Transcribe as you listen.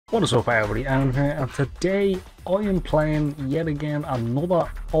What is up everybody, Aaron here, and today I am playing yet again another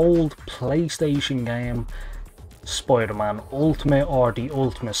old PlayStation game, Spider-Man Ultimate, or the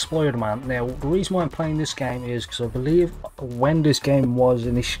Ultimate Spider-Man. Now the reason why I'm playing this game is because I believe when this game was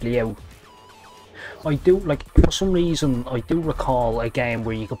initially out, I do, like, for some reason, I do recall a game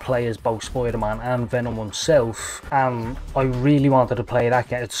where you could play as both Spider-Man and Venom himself, and I really wanted to play that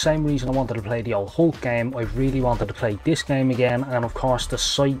game. It's the same reason I wanted to play the old Hulk game. I really wanted to play this game again, and of course the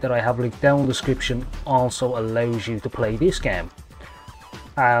site that I have linked down in the description also allows you to play this game.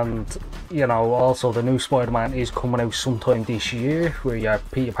 And, you know, also the new Spider-Man is coming out sometime this year, where you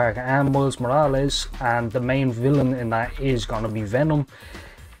have Peter Parker and Miles Morales, and the main villain in that is going to be Venom.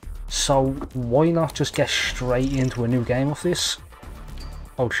 So why not just get straight into a new game of this?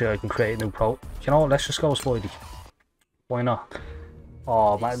 Oh shit, I can create a new pro. You know what, let's just go Spidey. Why not?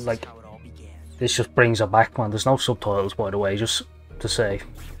 Oh man, like, this just brings it back, man. There's no subtitles, by the way, just to say.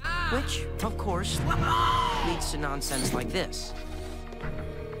 Which, of course, leads to nonsense like this.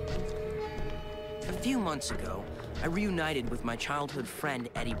 A few months ago, I reunited with my childhood friend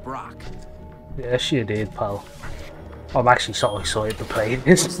Eddie Brock. Yes you did, pal. I'm actually so excited to play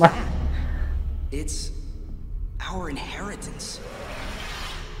this. It's our inheritance.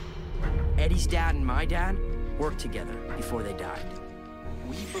 Eddie's dad and my dad worked together before they died.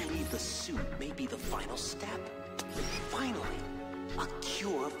 We believe the suit may be the final step. Finally, a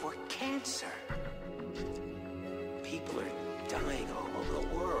cure for cancer. People are dying all over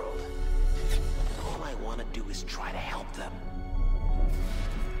the world. All I want to do is try to help them.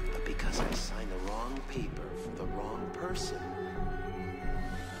 But because I signed the wrong paper for the wrong person,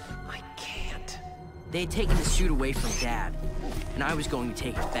 I can't. They had taken the suit away from Dad, and I was going to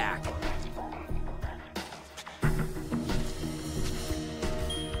take it back.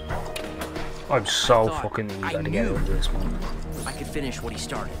 I'm so fucking eager to get into this, man. I could finish what he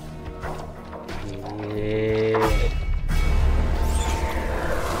started. Yeah.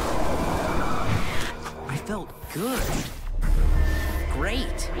 I felt good.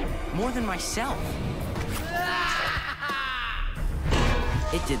 Great. More than myself.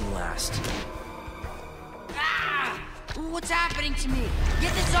 It didn't last. What's happening to me?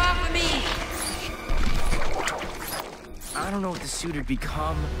 Get this off of me! I don't know what the suit had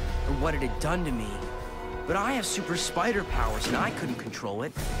become or what it had done to me, but I have super spider powers and I couldn't control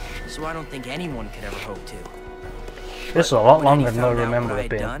it, so I don't think anyone could ever hope to. This is a lot When longer Eddie than I found out remember what I it had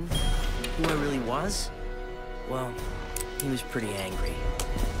being. done, who I really was, well, he was pretty angry.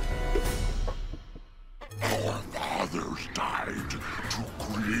 Our fathers died to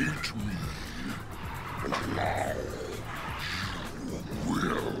create me, and now you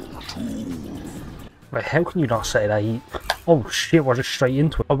will too. Right, how can you not say that? Oh shit, we're just straight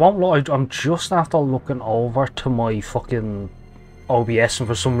into it. I won't lie, I'm just after looking over to my fucking OBS, and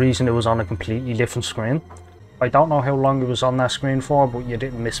for some reason it was on a completely different screen. I don't know how long it was on that screen for, but you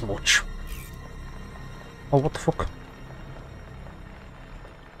didn't miss much. Oh, what the fuck?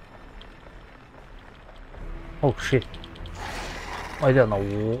 Oh shit. I don't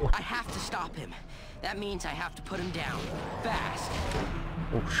know. I have to stop him. That means I have to put him down. Fast.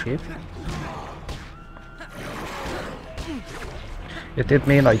 Oh shit. It did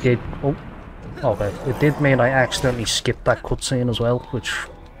mean I did. Oh. Okay. It did mean I accidentally skipped that cutscene as well, which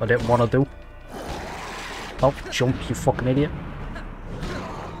I didn't want to do. Oh, jump, you fucking idiot.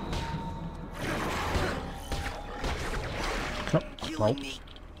 No. No.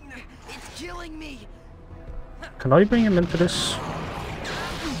 It's killing me. Can I bring him into this?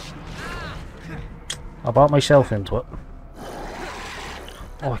 I brought myself into it.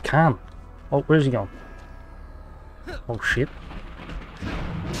 Oh, I can. Oh, where's he going? Oh, shit.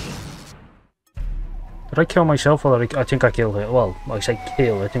 Did I kill myself, or I think I killed him? Well, I say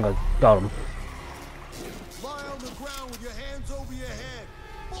kill, I think I got him. Lie on the ground with your hands over your head.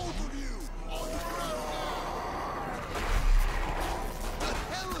 Both of you. On the ground. The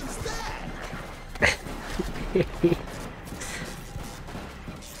hell is that?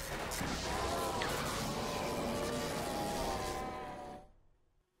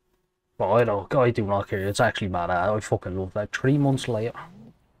 But I do not care. It's actually mad. I fucking love that. 3 months later.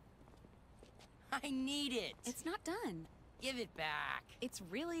 I need it. It's not done. Give it back. It's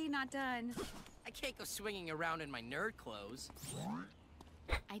really not done. I can't go swinging around in my nerd clothes.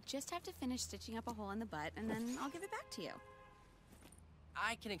 I just have to finish stitching up a hole in the butt, and then I'll give it back to you.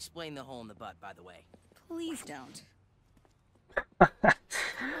 I can explain the hole in the butt, by the way. Please don't. Come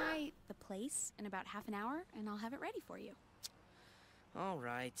by the place in about half an hour, and I'll have it ready for you. All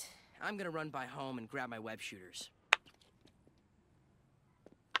right. I'm gonna run by home and grab my web shooters.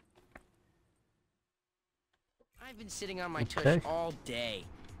 I've been sitting on my tush all day.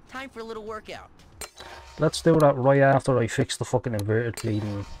 Time for a little workout. Let's do that right after I fix the fucking inverted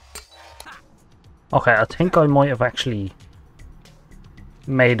bleeding. Okay, I think I might have actually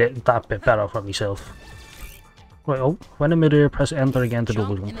made it that bit better for myself. Right, oh, when in midair, press enter again to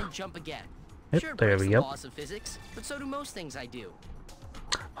double Jump and jump. then jump again. Yep, Sure, there breaks we the go. laws of physics, but so do most things I do.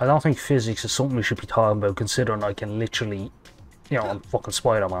 I don't think physics is something we should be talking about, considering I can literally, you know, I'm fucking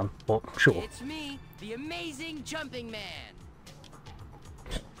Spider-Man, but sure. It's me, the amazing jumping man.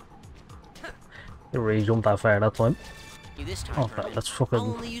 It really jumped that far that time. You this time, Okay, Herman. let's fucking...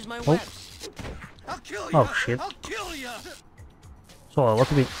 I'll only use my Oh. webs. I'll kill you. Oh, shit. I'll kill you. So, what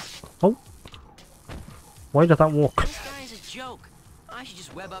do we... Oh! Why did that work? This guy is a joke. I should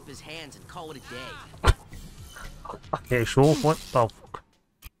just web up his hands and call it a day. Okay, sure, what the fuck?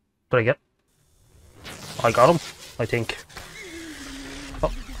 Did I get... I got him, I think.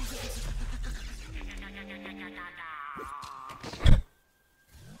 Oh.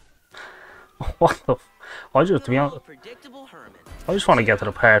 What the f... I just, to be honest, Predictable Herman. I just want to get to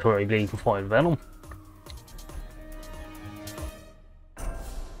the part where I believe can find Venom.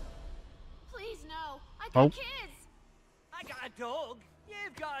 Please, no. I Oh. got kids. I got a dog.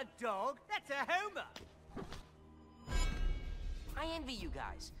 You've got a dog. That's a Homer. I envy you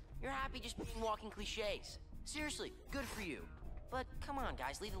guys. You're happy just being walking cliches. Seriously, good for you. But come on,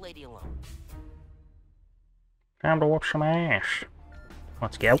 guys, leave the lady alone. Time to whoop some ass.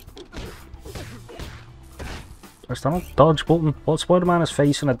 Let's go. Press the dodge button. While Spider-Man is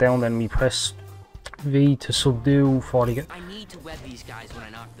facing it down, then we press V to subdue for the... I need to web these guys when I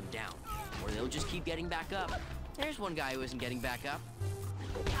knock them down, or they'll just keep getting back up. There's one guy who isn't getting back up.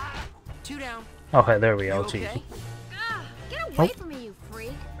 2 down. Okay, there we go. You It's okay? easy. Ah, get away Oh. from me, you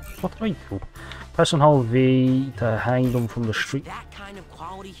freak. What did I do? Press and hold V to hang them from the street. That kind of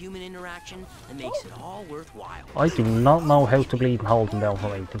quality human interaction that makes it all worthwhile. I do not know how to bleed and hold them down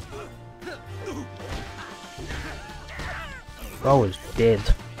for anything. Bro is dead.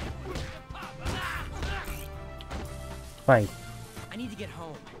 Fine. I need to get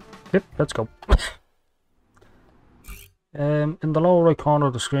home. Yep, let's go. In the lower right corner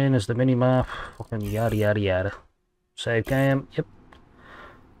of the screen is the mini-map. Fucking yada yada yada. Save game. Yep.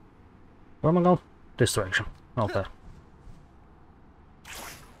 Where am I going? This direction. Okay.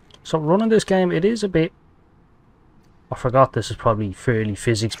 So running this game, it is a bit... I forgot this is probably fairly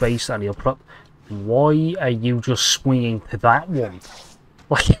physics based, and you'll probably... Why are you just swinging to that one?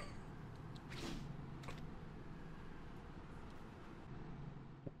 Like...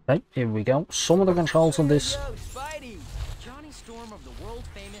 Okay, here we go. Some of the controls on this... Yo, Spidey. Johnny Storm of the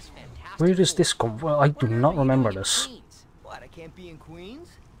world-famous Fantastic Where does Four. this come from? I do What not are you remember doing in this. Queens? What, I can't be in Queens?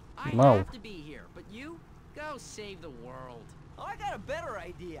 I No. have to be here, but you go save the world. Oh, I got a better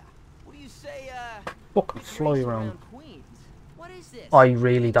idea. What do you say, Fucking we fly race around. Queens? What is this? I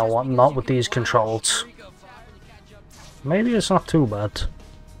really don't Just want, because not you with can these fly, controls. sure you go fast when you catch up. Maybe it's not too bad.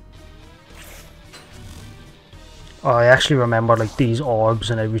 Oh, I actually remember like these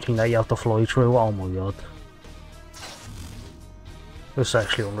orbs and everything that you have to fly through. Oh my god. This is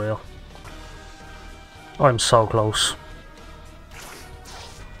actually unreal. I'm so close.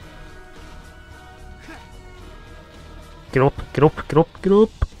 Get up, get up, get up, get up.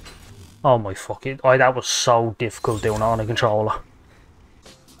 Oh my fucking... Oh, that was so difficult doing it on a controller.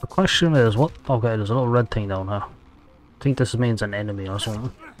 The question is, what... Okay, there's a little red thing down here. I think this means an enemy or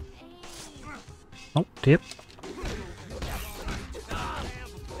something. Oh, tip.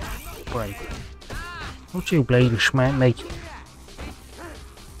 Right. Don't you blade schmat mate.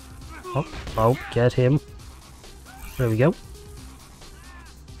 Oh, oh, get him. There we go.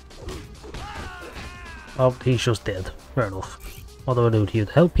 Oh, he's just dead. Fair enough. What do I do to you?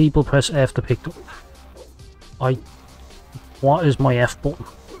 To help people, press F to pick up. What is my F button?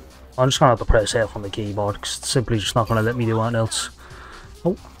 I'm just gonna have to press F on the keyboard because it's simply just not gonna let me do anything else.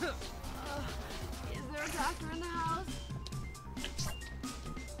 Oh. Is there a doctor in the house?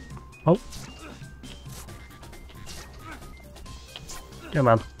 Oh. Yeah,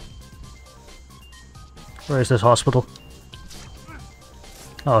 man. Where is this hospital?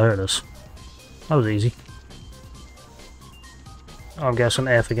 Oh, here it is. That was easy. I'm guessing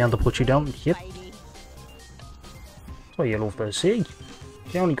F again to put you down. Yep. That's what you love to see.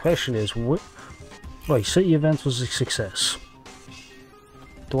 The only question is, right, city event was a success.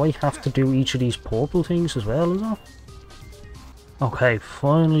 Do I have to do each of these purple things as well, is that? Okay,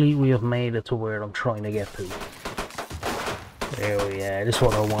 finally we have made it to where I'm trying to get to. There we are, this is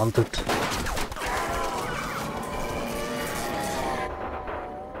what I wanted.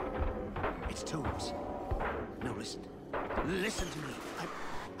 It's Toombs. No, listen. Listen to me.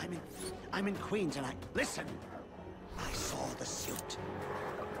 I'm in Queens and listen. I saw the suit.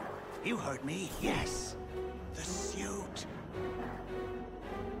 You heard me. Yes. The suit.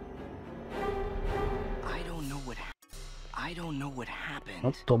 I don't know what happened.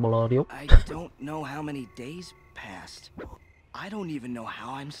 Oh, double audio. I don't know how many days passed. I don't even know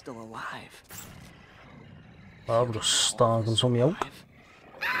how I'm still alive. I'm just stalking somebody out.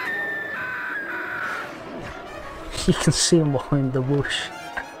 You can see him behind the bush.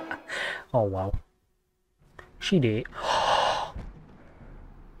 Oh wow. She did.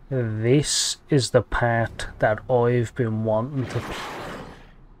 This is the part that I've been wanting to...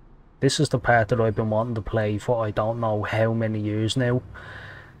 This is the part that I've been wanting to play for I don't know how many years now.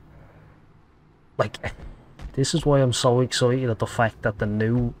 Like, this is why I'm so excited at the fact that the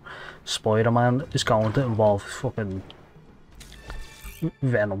new Spider-Man is going to involve fucking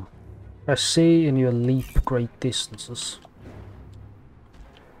Venom. Press C and you leap great distances.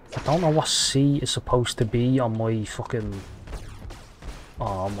 I don't know what C is supposed to be on my fucking...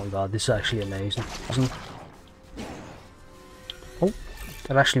 Oh my god, this is actually amazing, isn't it? Oh,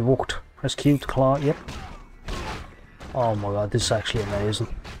 that actually worked. Press Q to claw, yep. Oh my god, this is actually amazing.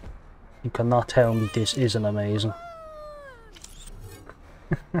 You cannot tell me this isn't amazing.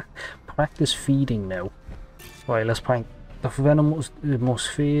 Practice feeding now. Right, let's prank. The Venom must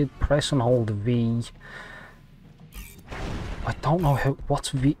feed. Press and hold V. I don't know how. What's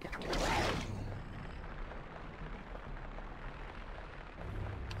V?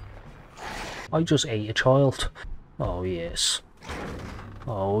 I just ate a child. Oh yes.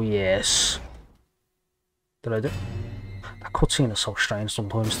 Oh yes. Did I do? That cutscene is so strange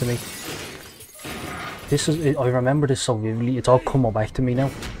sometimes to me. This is. I remember this so vividly. It's all coming back to me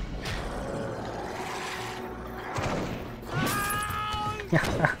now.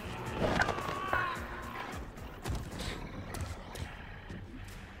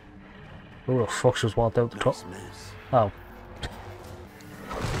 Who the fuck just walked out the top? Oh.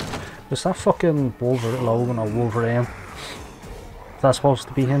 Is that fucking Wolverine, Logan or Wolverine? Is that supposed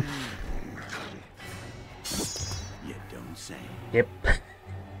to be him? You don't say. Yep.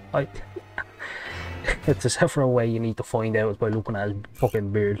 If there's ever a way you need to find out is by looking at his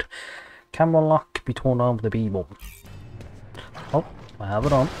fucking beard. Camera lock be turned on with the B button. Oh, I have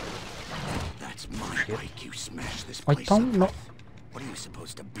it on. That's my bike. You smash this I place don't up know. with. What are you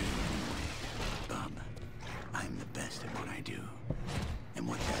supposed to be anyway? I'm the best at what I do. And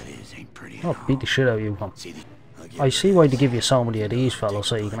what that is ain't pretty at Oh, all. beat the shit out of you, man. See I see why they give you so many of these fellas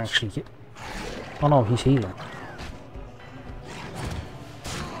so you can actually get... Oh no, he's healing.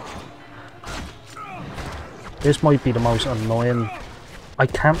 This might be the most annoying... I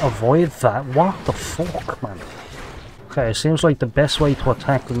can't avoid that. What the fuck, man? Okay, it seems like the best way to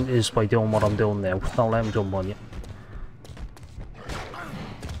attack them is by doing what I'm doing now. Don't let him jump on you.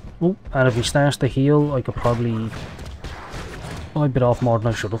 Oh, and if he starts to heal, I could probably... I bit off more than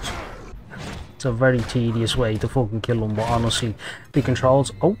I should have. It's a very tedious way to fucking kill him, but honestly, the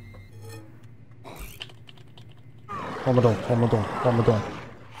controls... Oh! What am I doing? What am I doing? What am I doing?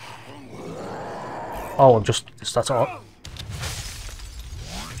 Oh, I'm just... That's all.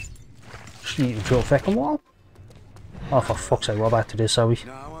 Just eating through a fucking wall? Oh, for fuck's sake, we're back to this, are we?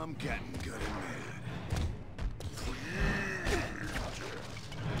 Now I'm getting good and mad.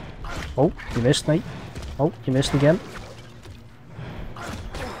 Oh, you missed, mate. Oh, you missed again.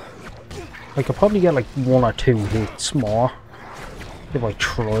 I could probably get like 1 or 2 hits more if I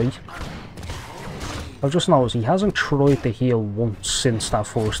try. I've just noticed he hasn't tried to heal once since that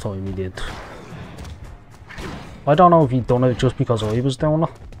first time he did. I don't know if he'd done it just because I was doing it.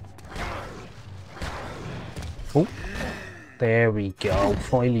 Oh, there we go.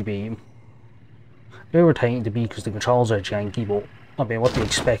 Finally beat him. Irritating to be because the controls are janky, but I mean, what do you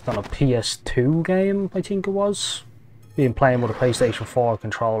expect on a PS2 game, I think it was? Being playing with a PlayStation 4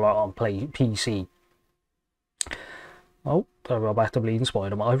 controller on PC. Oh, there we go, back to bleeding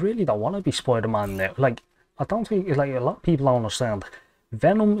Spider-Man. I really don't want to be Spider-Man now. Like, I don't think, like, a lot of people don't understand.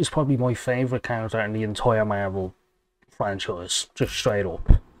 Venom is probably my favourite character in the entire Marvel franchise, just straight up.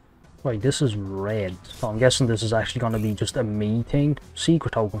 Right, this is red, so I'm guessing this is actually going to be just a me thing.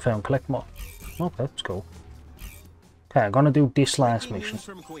 Secret token found, collect more. Okay, that's cool. Okay, I'm going to do this last mission.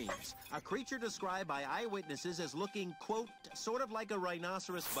 From Queens. A creature described by eyewitnesses as looking, quote, sort of like a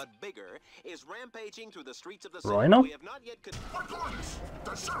rhinoceros but bigger, is rampaging through the streets of the city. Rhino? We have not yet Maybe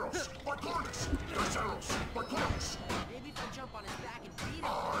if I jump on his back and beat him.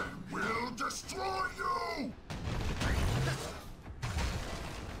 I will destroy you!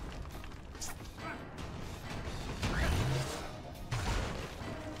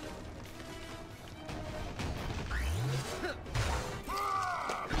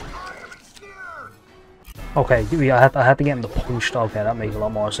 Okay, yeah, I had to get him to punched. Okay, that makes a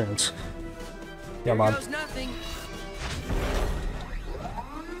lot more sense. Yeah, man. Goes nothing.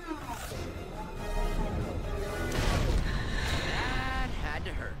 That had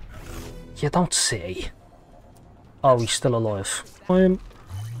to hurt. You don't say. Oh, he's still alive.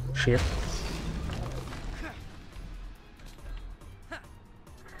 Shit.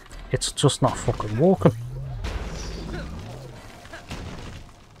 It's just not fucking working.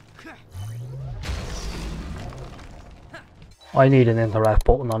 I need an interact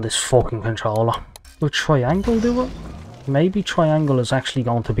button on this fucking controller. Will triangle do it? Maybe triangle is actually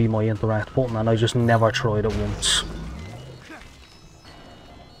going to be my interact button and I just never tried it once.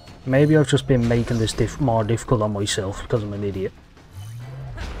 Maybe I've just been making this more difficult on myself because I'm an idiot.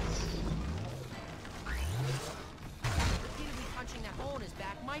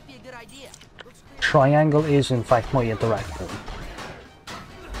 Triangle is in fact my interact button.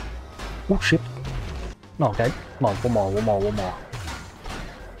 Oh shit. Okay, come on, one more.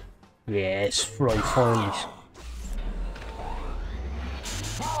 Yes, right, finally.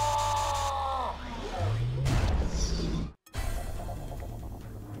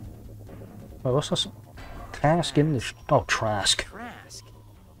 Wait, what's this? Trask in this? Oh, Trask. Trask?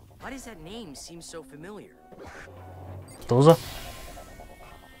 Why does that name seem so familiar? Does it?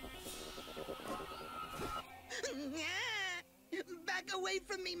 Back away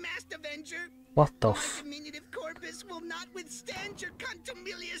from me, Master Avenger. What the My f? diminutive corpus will not withstand your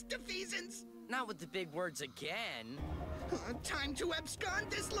contumelious defeasance. Not with the big words again. Time to abscond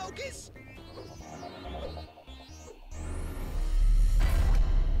this locus.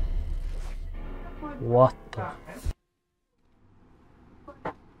 What the?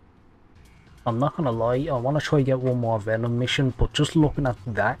 I'm not gonna lie, I want to try to get one more Venom mission, but just looking at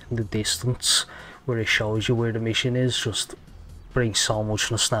that in the distance, where it shows you where the mission is, just brings so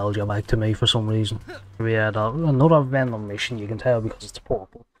much nostalgia back to me for some reason. Yeah, another Venom mission, you can tell because it's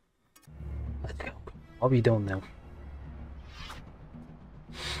purple. Let's go. What are we doing now?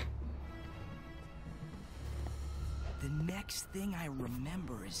 The next thing I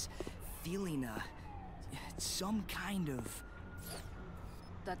remember is feeling some kind of...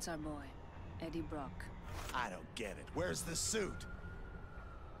 That's our boy, Eddie Brock. I don't get it. Where's the suit?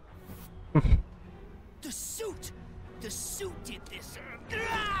 The suit! The suit did this!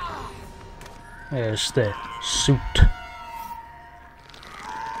 There's the suit.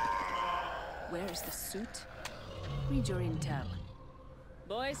 Where's the suit? Read your intel.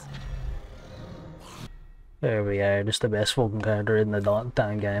 Boys? There we are, this is the best fucking character in the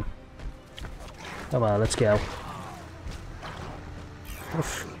damn game. Come on, let's go.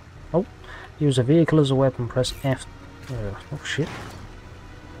 Oof. Oh, use a vehicle as a weapon, press F. Oh shit.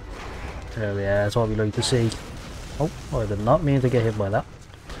 There we are, that's what we like to see. Oh, I did not mean to get hit by that.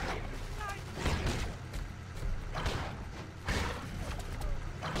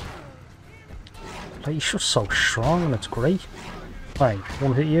 Like, he's just so strong and it's great. Bang,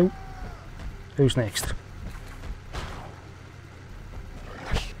 one hit you. Who's next?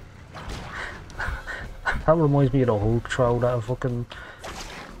 That reminds me of the Hulk throw that I fucking...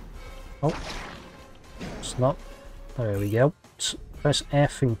 Oh. It's not. There we go. Press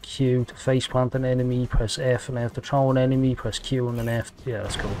F and Q to face plant an enemy, press F and F to throw an enemy, press Q and then F. Yeah,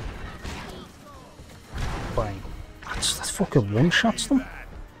 that's cool. Bang. That's fucking one-shots them.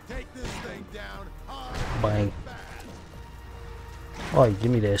 Bang. Oi,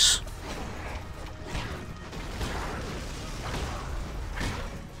 give me this.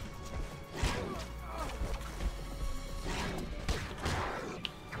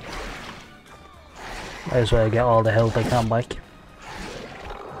 Might as well get all the health I can back.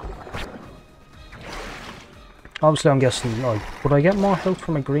 Obviously I'm guessing, like, would I get more health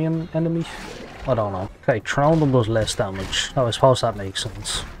from a green enemy? I don't know. Okay, throwing them does less damage. Oh, I suppose that makes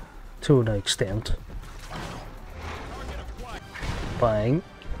sense. To an extent. Bang.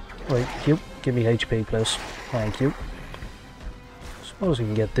 Thank you. Give me HP please. Thank you. Suppose we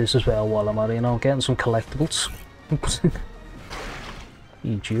can get this as well while I'm at it, you know, getting some collectibles.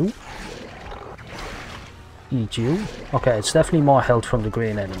 Eat you. Eat you. Okay, it's definitely more health from the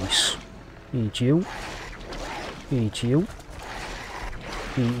green enemies. Eat you. Eat you.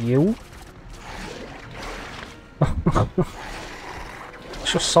 Eat you.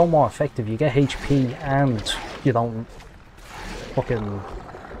 It's just so more effective. You get HP and you don't fucking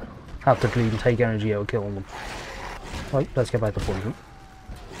have to bleed and take energy out of killing them. Right, let's get back to poison.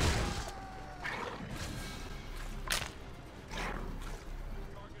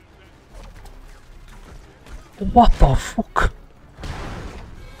 What the fuck?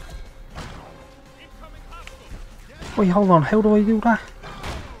 Wait, hold on, how do I do that?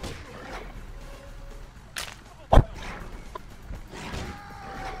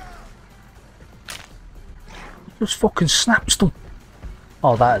 Just fucking snaps them.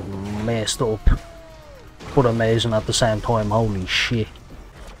 Oh, that is messed up. But amazing at the same time, holy shit.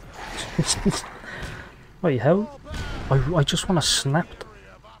 Wait, how? I just want to snap them.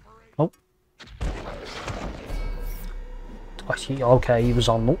 Oh. Okay, he was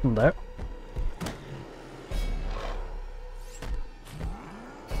on nothing there.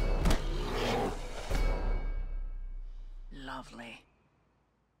 Lovely.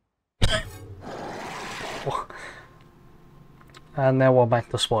 And now we're back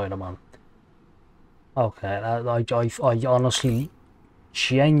to Spider-Man. Okay, I honestly,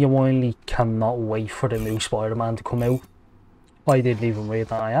 genuinely cannot wait for the new Spider-Man to come out. I didn't even read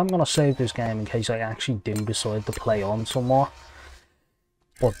that. I am going to save this game in case I actually do decide to play on some more.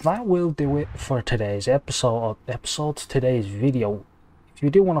 But that will do it for today's today's video. If you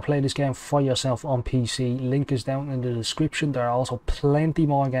do want to play this game for yourself on PC, link is down in the description. There are also plenty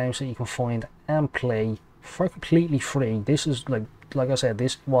more games that you can find and play for completely free. This is like I said,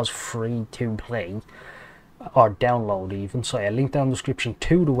 this was free to play or download even. So yeah, link down in the description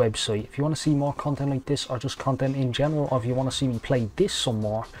to the website. If you want to see more content like this or just content in general, or if you want to see me play this some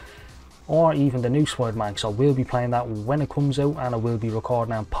more, or even the new Spider-Man, so I will be playing that when it comes out and I will be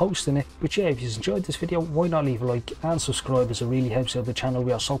recording and posting it. But yeah, if you enjoyed this video, why not leave a like and subscribe, as it really helps out the channel.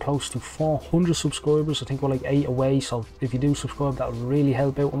 We are so close to 400 subscribers. I think we're like 8 away, so if you do subscribe, that would really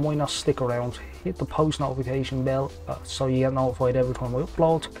help out. And why not stick around, hit the post notification bell so you get notified every time I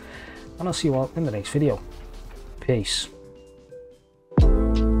upload. And I'll see you all in the next video. Peace.